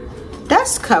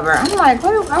dust cover. I'm like,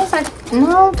 what? I was like,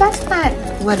 no, that's not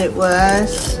what it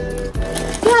was.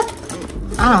 Yeah,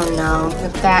 I don't know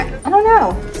if that, I don't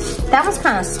know. That was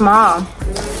kind of small.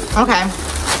 Okay.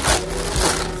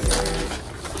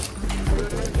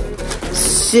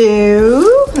 So,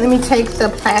 let me take the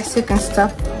plastic and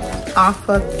stuff off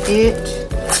of it.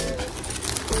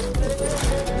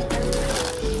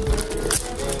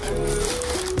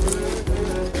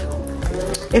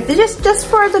 If it's just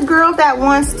for the girl that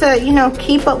wants to, you know,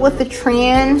 keep up with the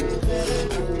trend,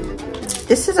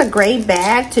 this is a great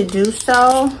bag to do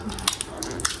so.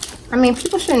 I mean,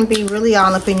 people shouldn't be really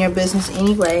all up in your business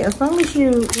anyway. As long as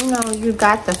you know, you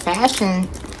got the fashion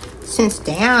sense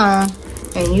down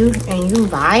and you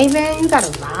vibing, you got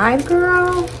a vibe,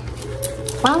 girl.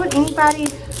 Why would anybody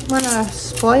wanna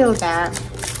spoil that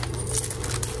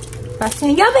by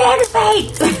saying your bag is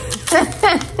fake?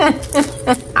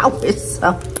 I wish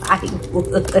somebody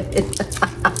would.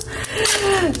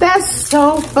 That's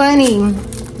so funny.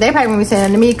 They probably won't be saying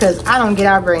that to me because I don't get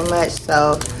out very much,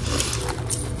 so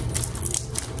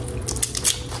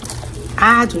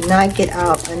I do not get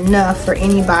out enough for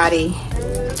anybody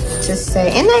to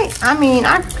say. And I mean,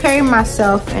 I carry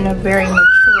myself in a very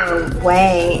mature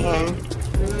way and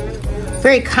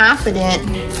very confident.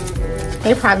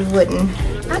 They probably wouldn't.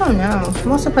 I don't know.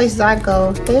 Most of the places I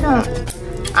go, they don't.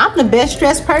 I'm the best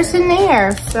dressed person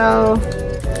there, so.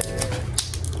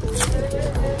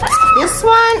 This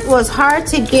one was hard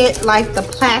to get like the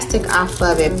plastic off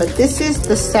of it, but this is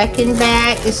the second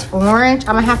bag. It's orange.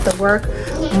 I'm gonna have to work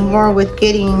more with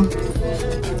getting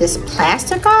this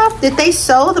plastic off. Did they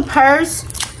sew the purse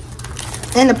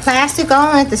and the plastic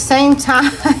on at the same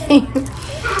time?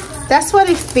 That's what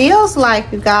it feels like,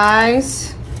 you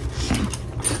guys.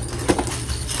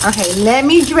 Okay, let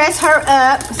me dress her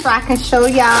up so I can show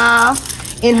y'all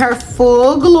in her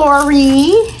full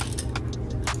glory.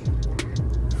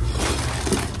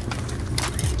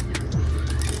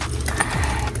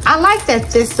 I like that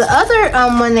the other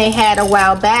one they had a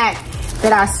while back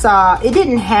that I saw, it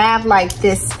didn't have like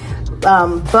this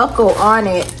buckle on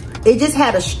it. It just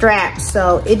had a strap,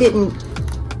 so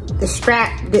the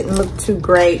strap didn't look too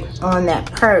great on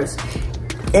that purse.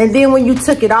 And then when you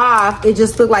took it off, it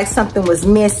just looked like something was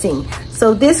missing.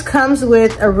 So this comes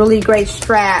with a really great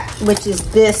strap, which is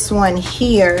this one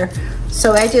here.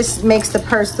 So that just makes the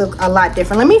purse look a lot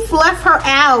different. Let me fluff her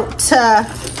out.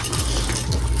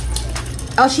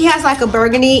 Oh, she has like a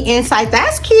burgundy inside.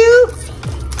 That's cute.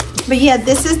 But yeah,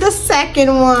 this is the second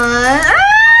one.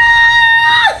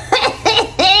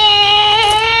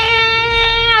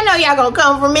 I know y'all gonna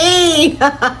come for me.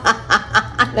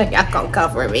 I know y'all gonna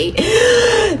come for me.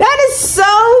 That is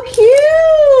so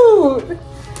cute.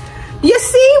 You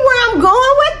see where I'm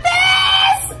going with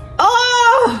this?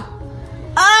 Oh,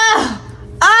 I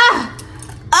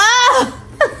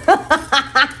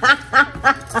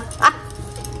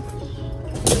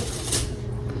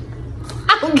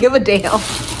don't give a damn. I'm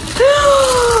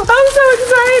so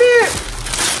excited.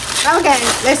 Okay,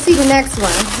 let's see the next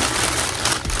one.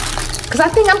 Because I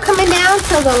think I'm coming down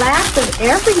to the last of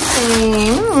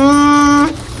everything.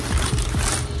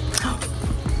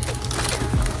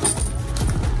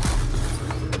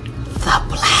 The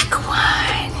black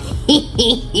one.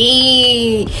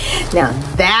 Now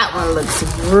that one looks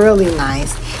really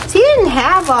nice. See, it didn't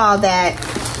have all that.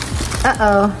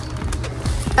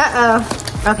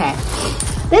 Okay.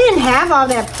 They didn't have all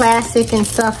that plastic and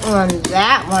stuff on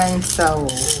that one, so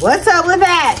what's up with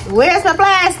that? Where's the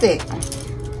plastic?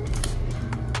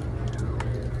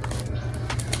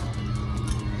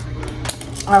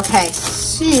 Okay,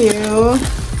 so,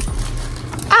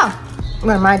 oh,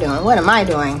 what am I doing? What am I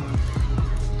doing?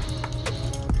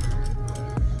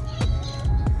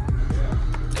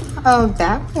 Oh,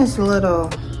 that was a little,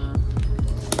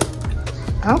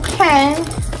 okay.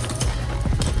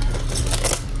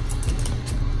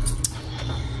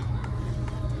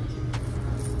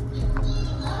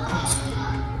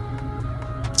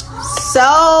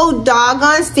 So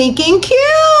doggone stinking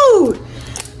cute.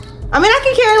 I mean, I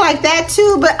can carry like that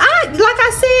too, but like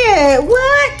I said,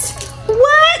 what?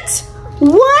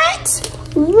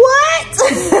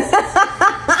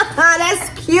 That's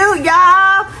cute,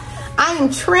 y'all. I am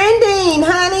trending,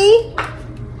 honey.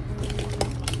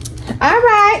 All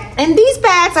right, and these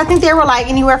bags, I think they were like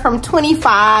anywhere from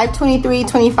 25, 23,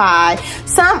 25.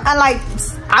 Some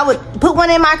I would put one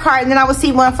in my cart and then I would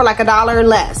see one for like $1 or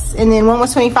less. And then one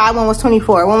was 25, one was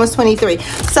 24, one was 23.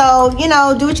 So, you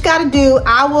know, do what you gotta do.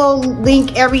 I will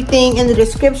link everything in the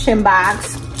description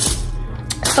box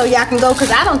so y'all can go,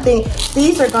 because I don't think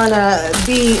these are gonna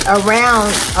be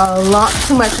around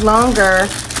too much longer.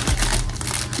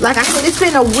 Like I said, it's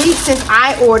been a week since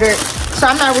I ordered, so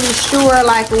I'm not really sure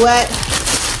like what.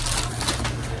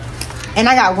 And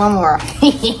I got one more.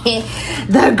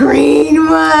 The green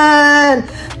one.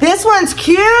 This one's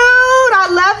cute. I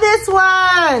love this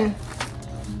one.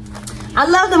 I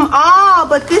love them all,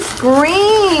 but this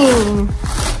green.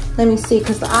 Let me see,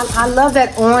 because I love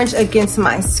that orange against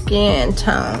my skin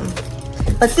tone.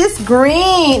 But this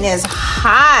green is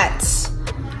hot.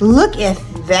 Look at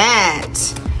that.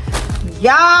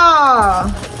 Y'all.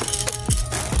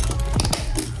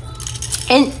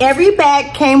 And every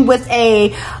bag came with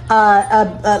a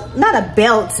not a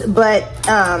belt, but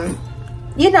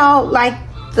you know, like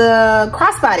the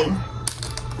crossbody.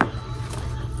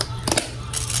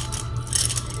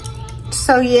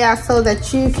 So yeah, so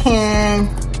that you can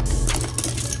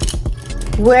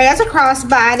wear it as a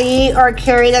crossbody or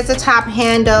carry it as a top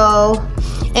handle.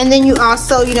 And then you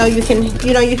also, you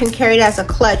can carry it as a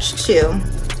clutch too.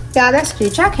 Yeah, that's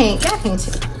cute. Y'all can't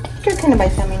nobody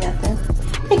tell me nothing.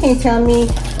 You can't tell me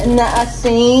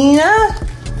nothing.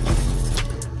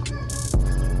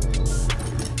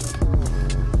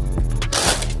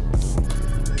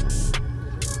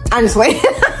 I'm just waiting.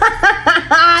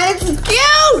 It's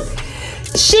cute.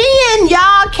 Shein,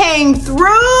 y'all came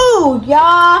through.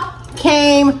 Y'all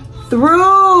came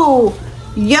through.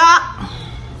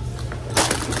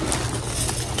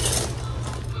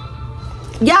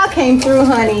 Y'all came through,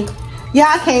 honey.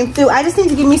 Y'all came through. I just need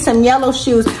to give me some yellow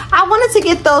shoes. I wanted to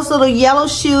get those little yellow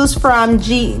shoes from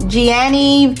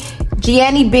Gianni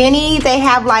Benny. They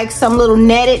have like some little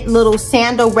netted little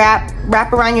sandal wrap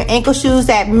around your ankle shoes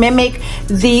that mimic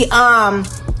the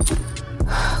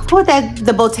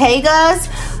the Bottegas.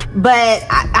 but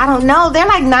I don't know, they're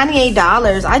like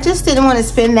 $98. I just didn't want to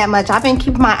spend that much. I've been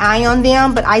keeping my eye on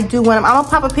them, but I do want them. I'm gonna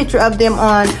pop a picture of them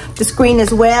on the screen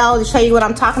as well to show you what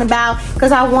I'm talking about,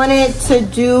 because I wanted to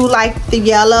do like the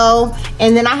yellow,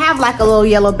 and then I have like a little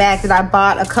yellow bag that I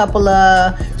bought a couple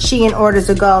of Shein orders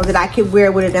ago that I could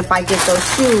wear with it if I get those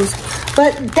shoes.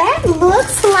 But that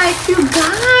looks like, you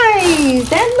guys,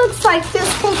 that looks like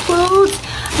this concludes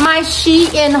my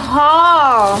Shein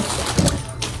haul.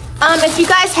 If you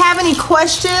guys have any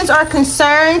questions or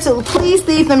concerns, please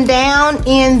leave them down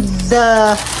in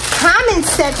the comment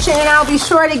section, and I'll be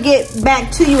sure to get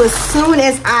back to you as soon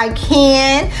as I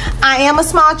can. I am a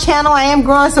small channel, I am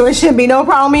growing, so it shouldn't be no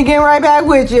problem me getting right back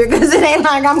with you, because it ain't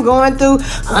like I'm going through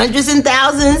hundreds and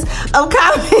thousands of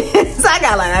comments. I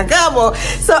got like a couple,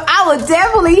 so I will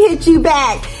definitely hit you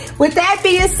back. With that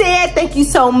being said, thank you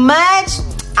so much.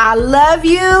 I love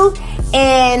you,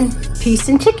 and peace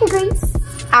and chicken grease.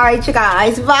 All right, you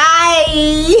guys,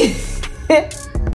 bye.